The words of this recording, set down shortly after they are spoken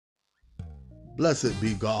Blessed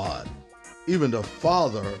be God, even the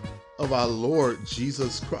Father of our Lord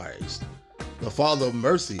Jesus Christ, the Father of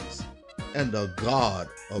mercies and the God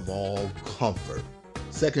of all comfort.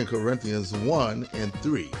 2 Corinthians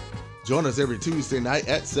 1:3. Join us every Tuesday night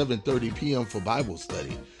at 7:30 p.m. for Bible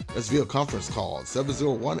study. That's via conference call,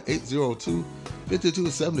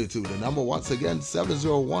 701-802-5272. The number once again,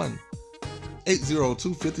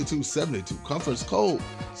 701-802-5272. Conference code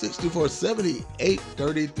 6470-833.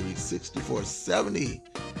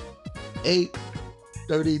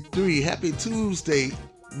 6470-833. Happy Tuesday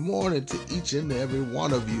morning to each and every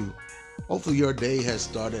one of you. Hopefully your day has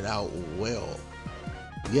started out well.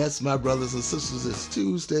 Yes, my brothers and sisters, it's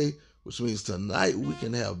Tuesday, which means tonight we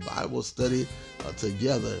can have Bible study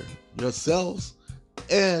together. Yourselves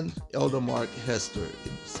and Elder Mark Hester.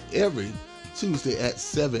 It's every Tuesday at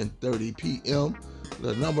 7:30 p.m.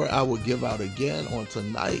 The number I will give out again on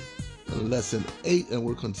tonight in lesson 8, and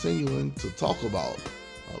we're continuing to talk about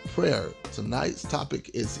prayer. Tonight's topic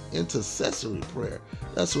is intercessory prayer.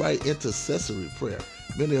 That's right, intercessory prayer.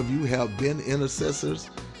 Many of you have been intercessors,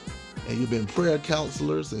 and you've been prayer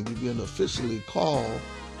counselors, and you've been officially called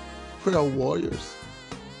prayer warriors.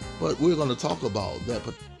 But we're going to talk about that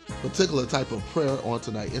particular type of prayer on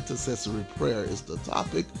tonight. Intercessory prayer is the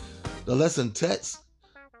topic. The lesson text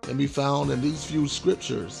can be found in these few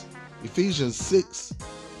scriptures. Ephesians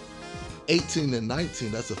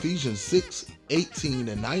 6:18-19. That's Ephesians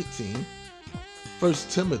 6:18-19. 1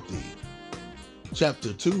 Timothy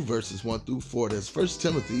chapter 2 verses 1-4. That's 1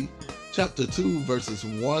 Timothy chapter 2 verses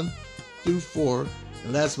 1-4.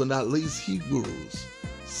 And last but not least, Hebrews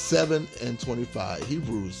 7:25.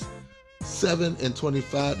 Hebrews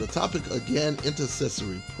 7:25. The topic again,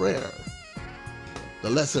 intercessory prayer. The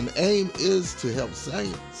lesson aim is to help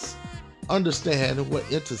saints understand what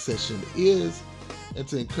intercession is and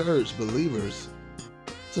to encourage believers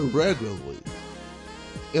to regularly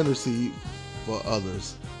intercede for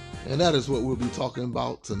others. And that is what we'll be talking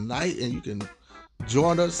about tonight. And you can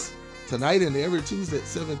join us tonight and every Tuesday at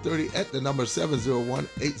 7:30 at the number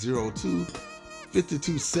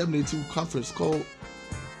 701-802-5272, conference code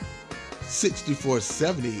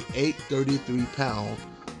 6470-833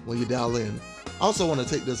 when you dial in. I also want to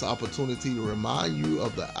take this opportunity to remind you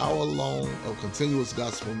of the hour-long of continuous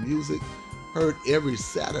gospel music heard every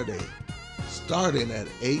Saturday starting at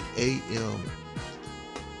 8 a.m.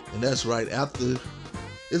 And that's right, after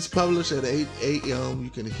it's published at 8 a.m., you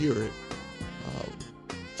can hear it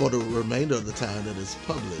for the remainder of the time that it's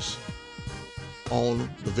published on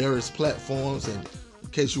the various platforms. And in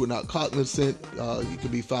case you were not cognizant, you can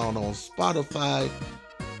be found on Spotify.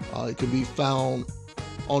 It can be found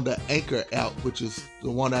on the Anchor app, which is the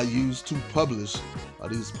one I use to publish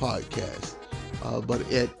these podcasts. But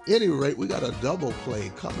at any rate, we got a double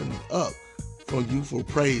play coming up from you for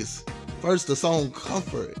praise. First, the song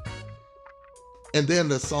Comfort, and then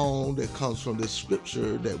the song that comes from the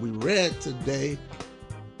scripture that we read today,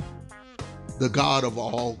 the God of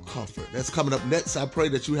all comfort. That's coming up next. I pray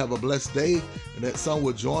that you have a blessed day and that some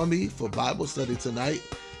will join me for Bible study tonight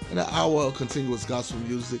and an hour of continuous gospel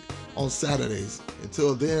music on Saturdays.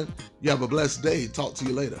 Until then, you have a blessed day. Talk to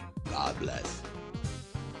you later. God bless.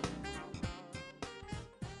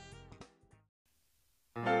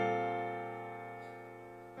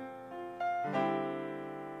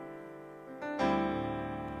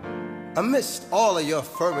 Amidst all of your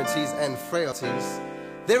infirmities and frailties,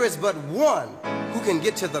 there is but one who can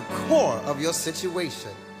get to the core of your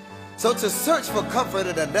situation. So to search for comfort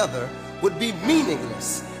in another would be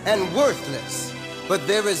meaningless and worthless. But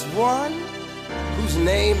there is one whose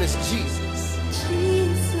name is Jesus.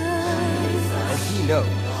 Jesus. And he knows.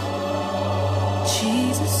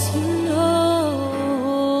 Jesus, you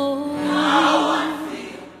know. How I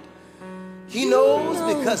feel. He knows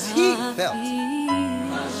because he felt it.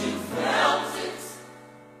 Because you felt it.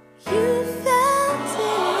 You felt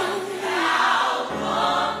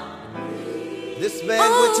it. This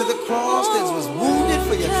man went to the cross and was wounded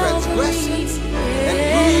for your transgressions and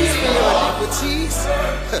bruised for your iniquities.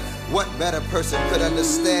 What better person could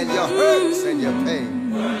understand your hurts and your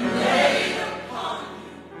pain?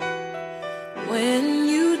 When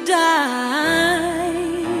you die.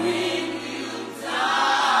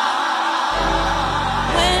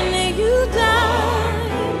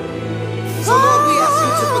 So Lord, we ask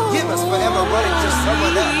you to forgive us for ever running to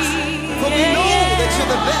someone else. For we know that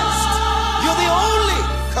you're the best. You're the only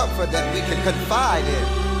comfort that we can confide in.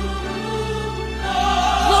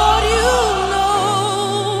 Lord, you know.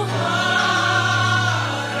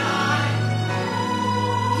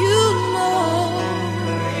 You know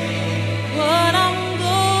what I'm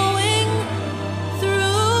going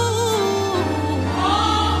through.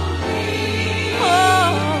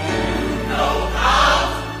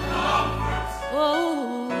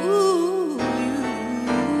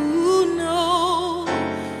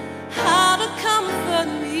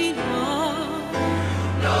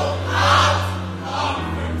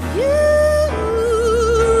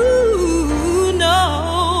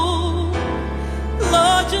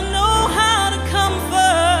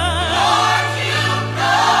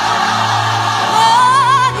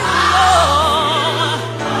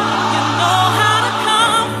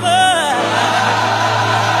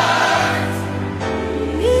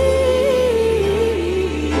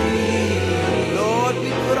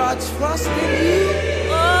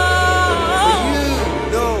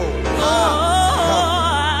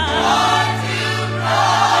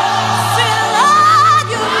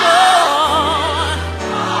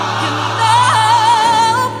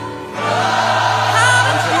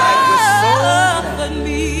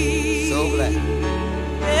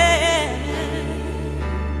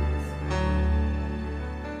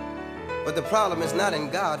 But the problem is not in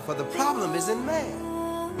God, for the problem is in man.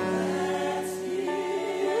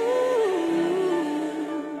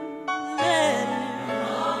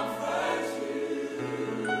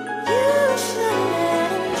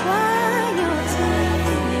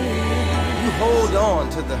 Hold on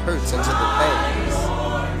to the hurts and to the pains.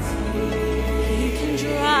 He can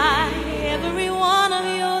dry every one of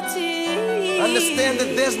your tears. Understand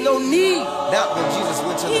that there's no need doubt when Jesus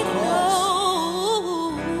went to the cross.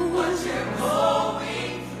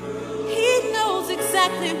 He knows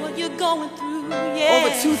exactly what you're going through. Yeah.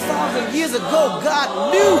 Over 2,000 years ago,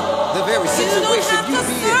 God knew the very situation you don't have to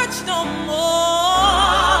search no more.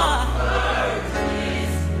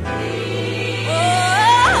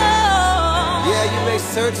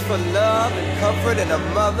 Search for love and comfort in a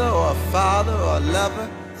mother or a father or a lover,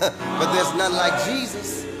 but there's none like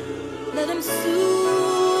Jesus. Let him soothe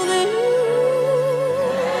you.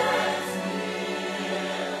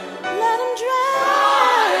 Let him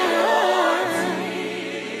dry.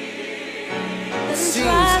 It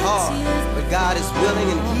seems hard, but God is willing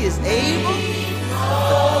and He is able.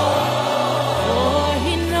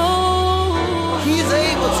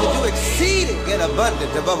 To do exceeding and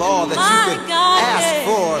abundant above all that you could ask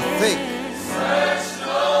for or think. Search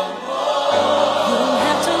no more. You don't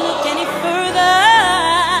have to look any further.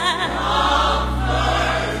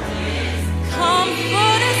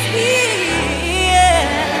 Comfort is here.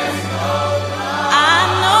 I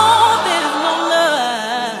know there's no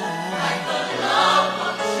love like the love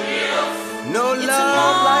of Jesus. No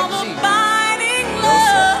love like Jesus. Abiding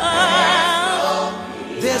love.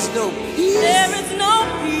 There's no peace. There is no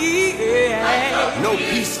no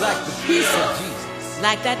peace like the peace of Jesus.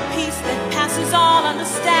 Like that peace that passes all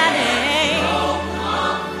understanding.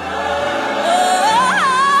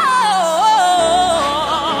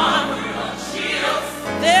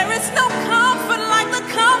 There is no comfort like the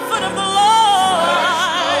comfort of the Lord.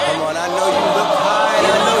 Come on, I know you look high and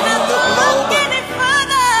I know you look low, but any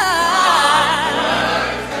further.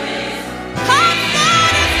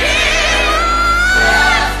 Comfort is here.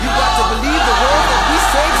 You got to believe the word that we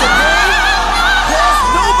say today. There's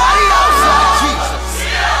nobody else like Jesus.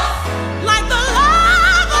 Like the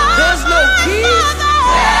love of there's no peace.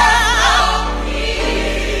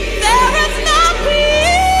 There is no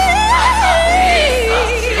peace.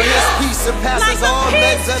 For His peace surpasses like all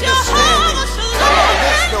men's understanding. Come on,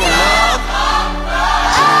 there's no love.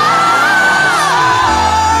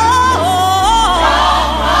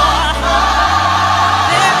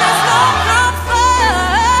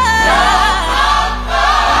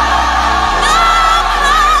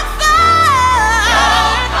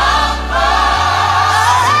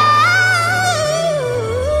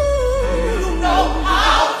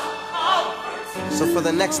 So for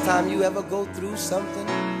the next time you ever go through something,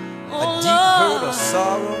 a deep hurt or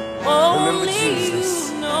sorrow, remember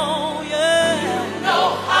Jesus. You know, yeah. You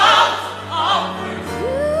know how to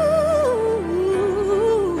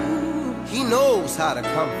comfort. He knows how to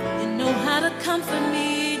comfort. You know how to comfort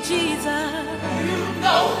me, Jesus. You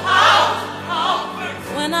know how to comfort.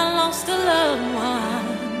 When I lost a loved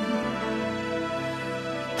one,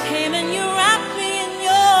 came and you wrapped me in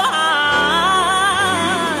your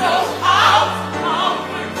arms. You know how to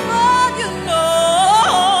comfort.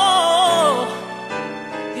 Oh,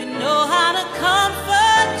 you know how to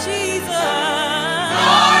comfort, Jesus.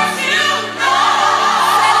 Lord, you know.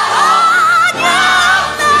 Lord,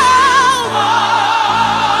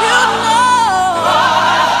 you know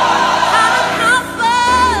how to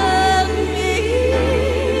comfort me.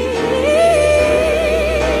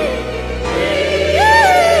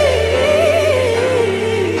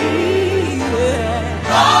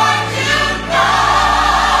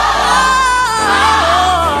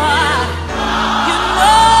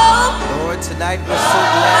 Tonight we're so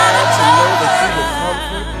glad to know that you will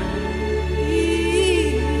comfort.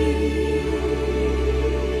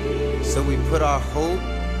 So we put our hope,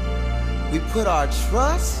 we put our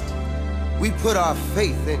trust, we put our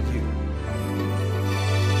faith in you.